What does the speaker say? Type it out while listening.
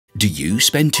Do you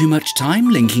spend too much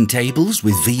time linking tables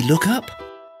with VLOOKUP?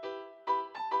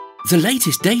 The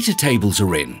latest data tables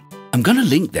are in. I'm going to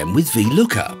link them with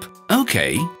VLOOKUP.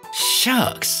 Okay.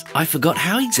 Shucks, I forgot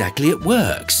how exactly it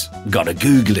works. Gotta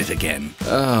Google it again.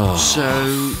 Oh.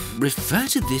 So, refer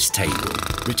to this table.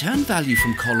 Return value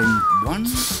from column 1,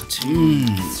 2,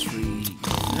 3,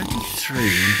 33,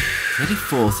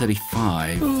 34,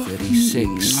 35,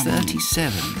 36,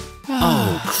 37.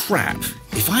 Oh, crap.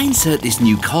 If I insert this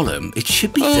new column, it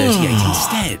should be 38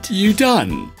 instead. You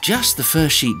done? Just the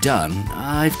first sheet done.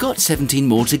 I've got 17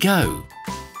 more to go.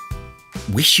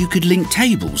 Wish you could link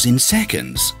tables in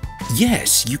seconds?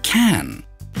 Yes, you can.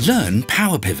 Learn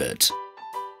Power Pivot.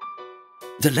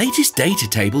 The latest data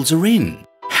tables are in.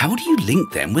 How do you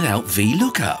link them without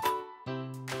VLOOKUP?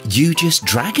 You just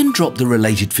drag and drop the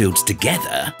related fields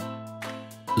together,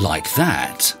 like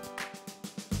that,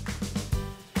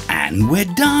 and we're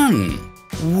done.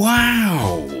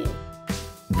 Wow!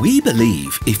 We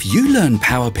believe if you learn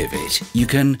Power Pivot, you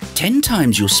can 10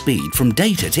 times your speed from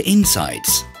data to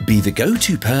insights, be the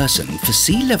go-to person for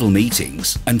C-level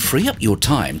meetings, and free up your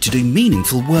time to do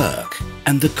meaningful work.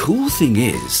 And the cool thing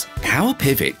is, Power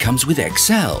Pivot comes with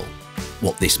Excel.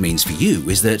 What this means for you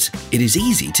is that it is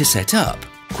easy to set up,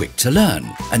 quick to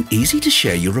learn, and easy to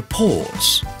share your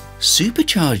reports.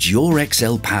 Supercharge your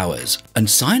Excel powers and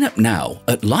sign up now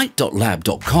at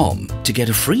light.lab.com to get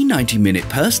a free 90-minute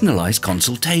personalized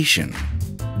consultation.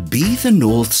 Be the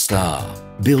North Star.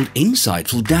 Build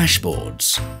insightful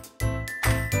dashboards.